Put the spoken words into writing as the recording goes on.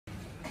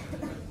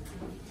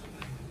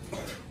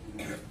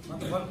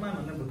वर्कमा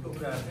भन्दा भुटको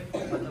कुराहरू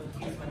चाहिँ मतलब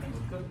पुलिसमा चाहिँ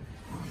भुटको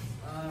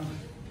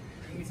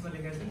इङ्ग्लिसमा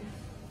लेखेको चाहिँ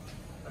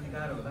अलिक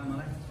गाह्रो होला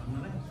मलाई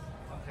भन्नलाई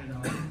अप्ठ्यारो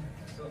नहोस्.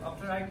 So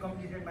after I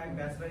completed my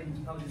bachelor in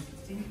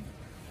 2016,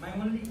 my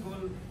only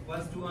goal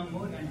was to earn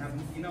more and have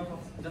enough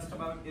of just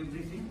about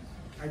everything.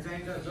 I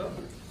joined a job,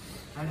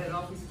 had a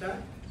rough start,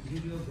 due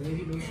to a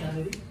very low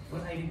salary,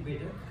 but I did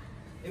better.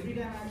 Every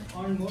time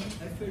I earned more,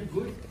 I felt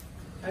good.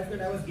 I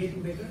felt I was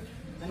getting better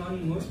and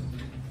earning more.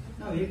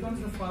 Now here comes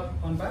the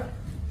fun part.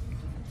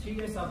 3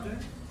 years after,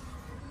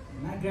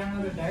 my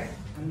grandmother died,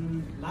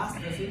 and last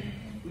Dasai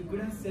we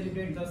couldn't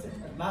celebrate Dasai.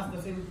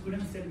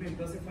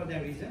 For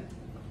that reason.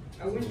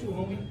 I went to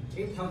home with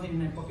 8,000 in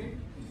my pocket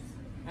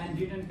and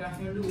returned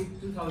Kathmandu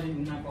with 2,000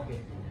 in my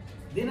pocket.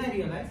 Then I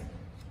realized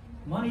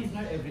money is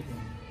not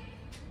everything.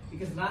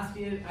 Because last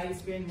year I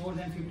spent more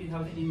than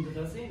 50,000 in the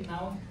Dasai,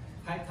 now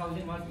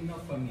 5,000 was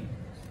enough for me.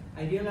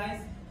 I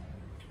realized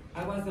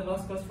I was the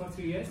lost cause for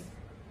 3 years.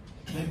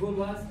 My goal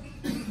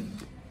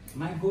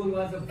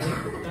was a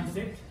break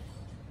concept.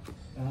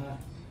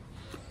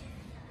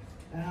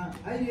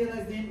 I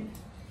realized then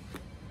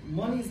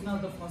money is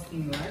not the first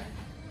thing in life.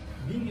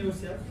 Being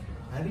yourself,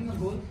 having a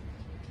goal,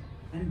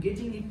 and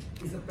getting it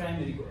is a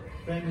primary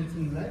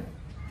thing in life.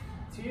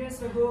 3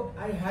 years ago,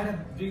 I had a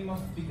dream of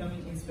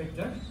becoming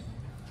inspector,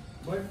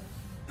 but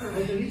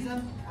for the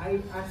reason I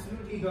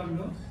absolutely don't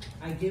know,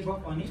 I gave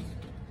up on it.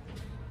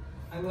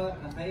 I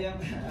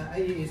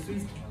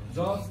switched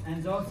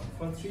jobs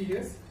for 3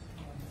 years.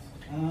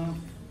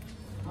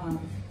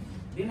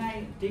 Then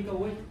I take a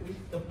walk with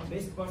the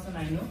best person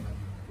I know,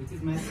 which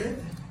is myself.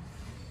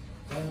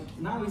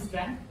 Now it's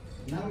time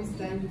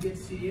to get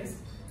serious.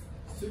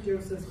 Suit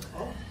yourself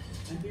up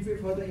and prepare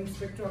for the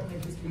inspector of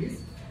Nepalese police.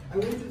 I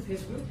went to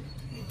Facebook,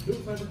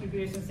 looked for the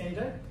preparation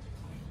center,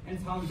 and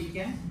found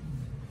DCAN.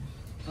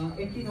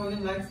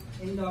 80,000 likes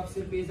in the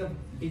official page of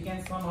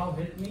DCAN somehow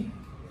helped me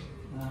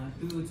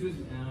to choose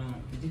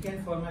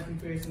DCAN for my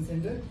preparation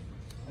center,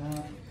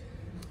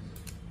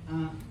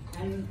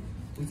 and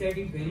which I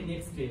did very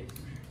next day.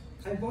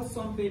 I bought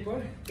some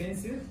paper,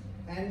 pencil,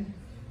 and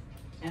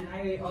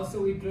I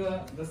also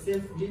withdraw the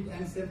self-belief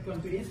and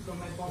self-confidence from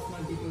my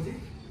personal deposit.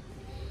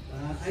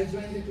 I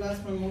joined the class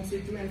from Monk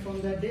 2, and from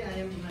that day I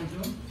am in my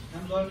zone.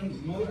 I'm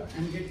learning more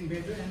and getting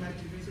better, and my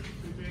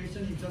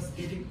preparation is just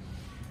getting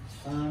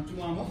to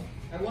warm up.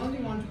 I only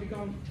want to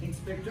become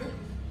inspector.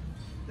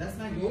 That's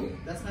my goal.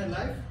 That's my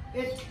life.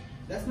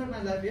 That's not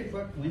my life yet,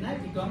 but when I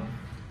become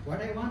what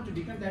I want to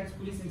become, that's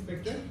police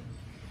inspector.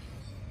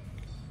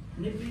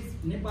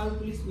 Nepal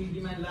police will be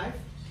my life.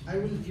 I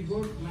will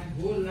devote my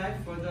whole life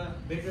for the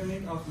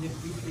betterment of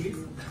Nepalese police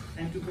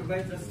and to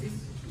provide justice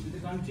to the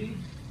country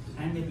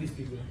and Nepalese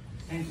people.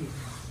 Thank you.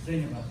 Jai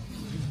Nepal.